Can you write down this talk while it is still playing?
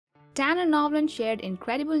Tanner Novlan shared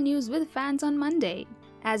incredible news with fans on Monday.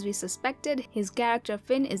 As we suspected, his character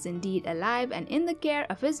Finn is indeed alive and in the care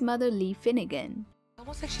of his mother Lee Finnegan.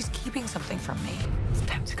 Almost like she's keeping something from me. It's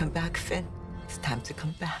time to come back, Finn. It's time to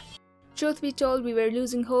come back. Truth be told, we were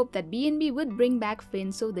losing hope that B&B would bring back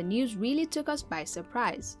Finn, so the news really took us by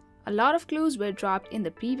surprise. A lot of clues were dropped in the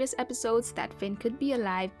previous episodes that Finn could be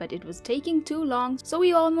alive, but it was taking too long, so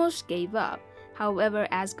we almost gave up. However,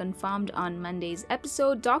 as confirmed on Monday's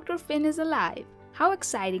episode, Dr. Finn is alive. How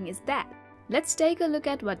exciting is that? Let's take a look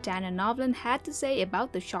at what Tanner Novlan had to say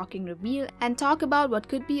about the shocking reveal and talk about what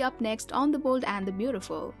could be up next on The Bold and the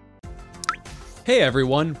Beautiful. Hey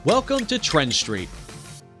everyone, welcome to Trend Street.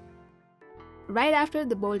 Right after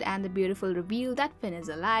The Bold and the Beautiful reveal that Finn is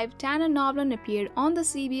alive, Tanner Novlan appeared on the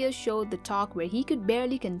CBS show The Talk, where he could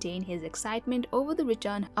barely contain his excitement over the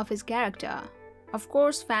return of his character. Of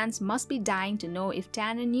course, fans must be dying to know if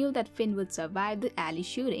Tanner knew that Finn would survive the alley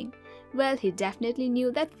shooting. Well, he definitely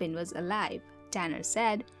knew that Finn was alive. Tanner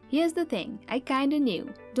said, "Here's the thing, I kinda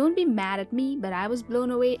knew. Don't be mad at me, but I was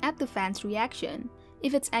blown away at the fans' reaction.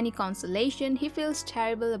 If it's any consolation, he feels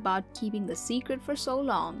terrible about keeping the secret for so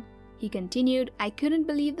long." He continued, "I couldn't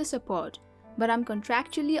believe the support, but I'm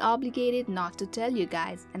contractually obligated not to tell you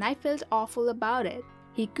guys, and I felt awful about it."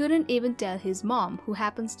 He couldn't even tell his mom, who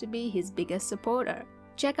happens to be his biggest supporter.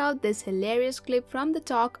 Check out this hilarious clip from The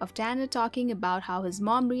Talk of Tanner talking about how his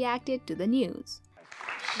mom reacted to the news.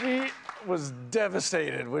 She was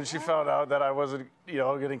devastated when she found out that I wasn't,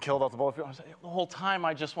 getting killed off the ball field. The whole time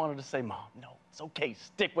I just wanted to say, "Mom, no, it's okay,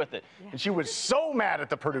 stick with it." Yeah. And she was so mad at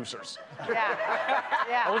the producers.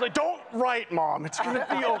 Yeah. I was like, "Don't write, Mom, it's gonna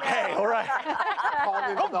be okay, all right?" How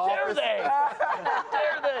dare they? How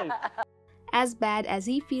dare they? As bad as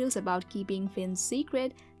he feels about keeping Finn's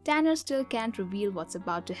secret, Tanner still can't reveal what's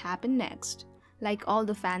about to happen next. Like all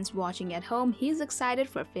the fans watching at home, he's excited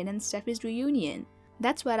for Finn and Steffy's reunion.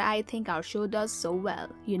 That's what I think our show does so well.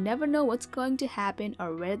 You never know what's going to happen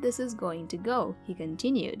or where this is going to go, he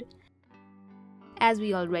continued. As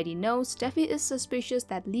we already know, Steffy is suspicious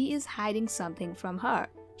that Lee is hiding something from her.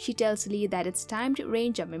 She tells Lee that it's time to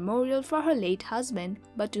arrange a memorial for her late husband,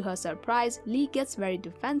 but to her surprise, Lee gets very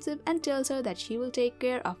defensive and tells her that she will take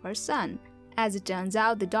care of her son. As it turns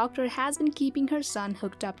out, the doctor has been keeping her son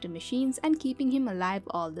hooked up to machines and keeping him alive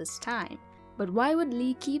all this time. But why would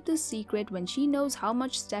Lee keep this secret when she knows how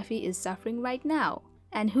much Steffy is suffering right now?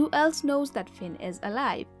 And who else knows that Finn is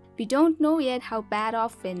alive? We don't know yet how bad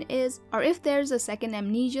off Finn is, or if there's a second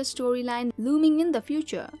amnesia storyline looming in the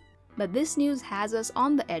future. But this news has us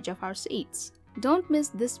on the edge of our seats. Don't miss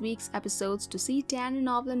this week's episodes to see Tanner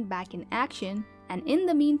Novlan back in action, and in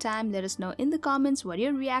the meantime, let us know in the comments what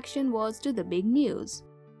your reaction was to the big news.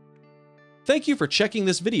 Thank you for checking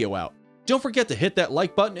this video out. Don't forget to hit that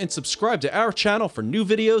like button and subscribe to our channel for new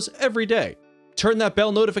videos every day. Turn that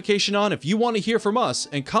bell notification on if you want to hear from us,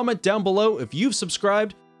 and comment down below if you've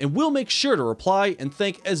subscribed, and we'll make sure to reply and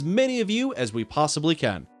thank as many of you as we possibly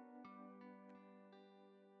can.